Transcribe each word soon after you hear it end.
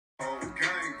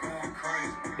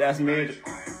That's major.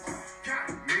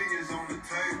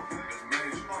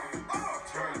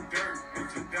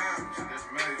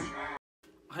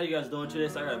 How you guys doing today?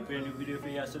 So I got a brand new video for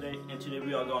you guys today, and today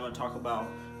we are going to talk about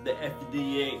the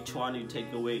FDA trying to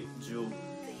take away Juul.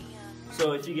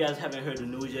 So if you guys haven't heard the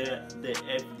news yet, the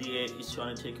FDA is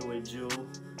trying to take away Juul.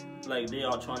 Like, they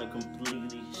are trying to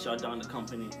completely shut down the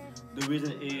company. The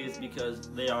reason is because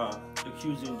they are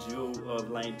accusing Juul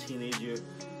of letting teenagers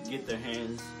get their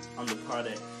hands on the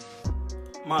product.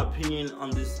 My opinion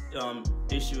on this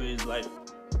issue is, like,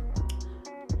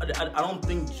 I don't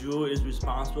think Juul is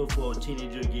responsible for a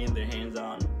teenager getting their hands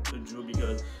on the Juul,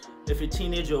 because if a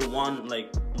teenager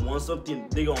wants something,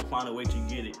 they're gonna find a way to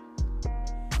get it.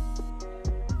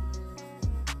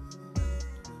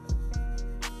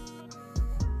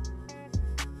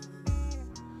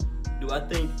 Do I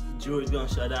think Juul is gonna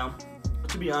shut down?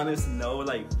 To be honest, no.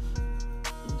 Like,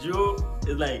 Juul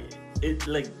is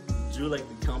Juul,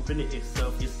 like the company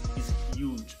itself is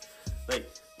huge. Like,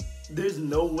 there's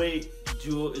no way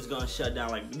Juul is gonna shut down.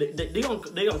 Like, they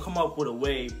gonna come up with a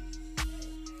way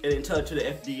and then tell it to the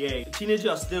FDA. Teenagers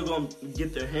are still gonna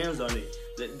get their hands on it.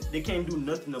 They can't do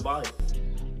nothing about it.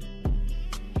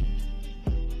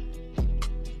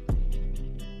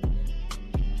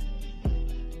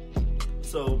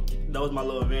 So that was my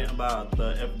little rant about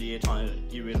the FDA trying to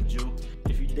get rid of Juul.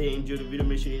 If you did enjoy the video,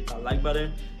 make sure you hit that like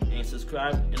button and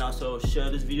subscribe, and also share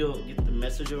this video, get the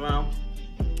message around.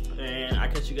 And I'll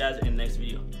catch you guys in the next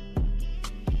video.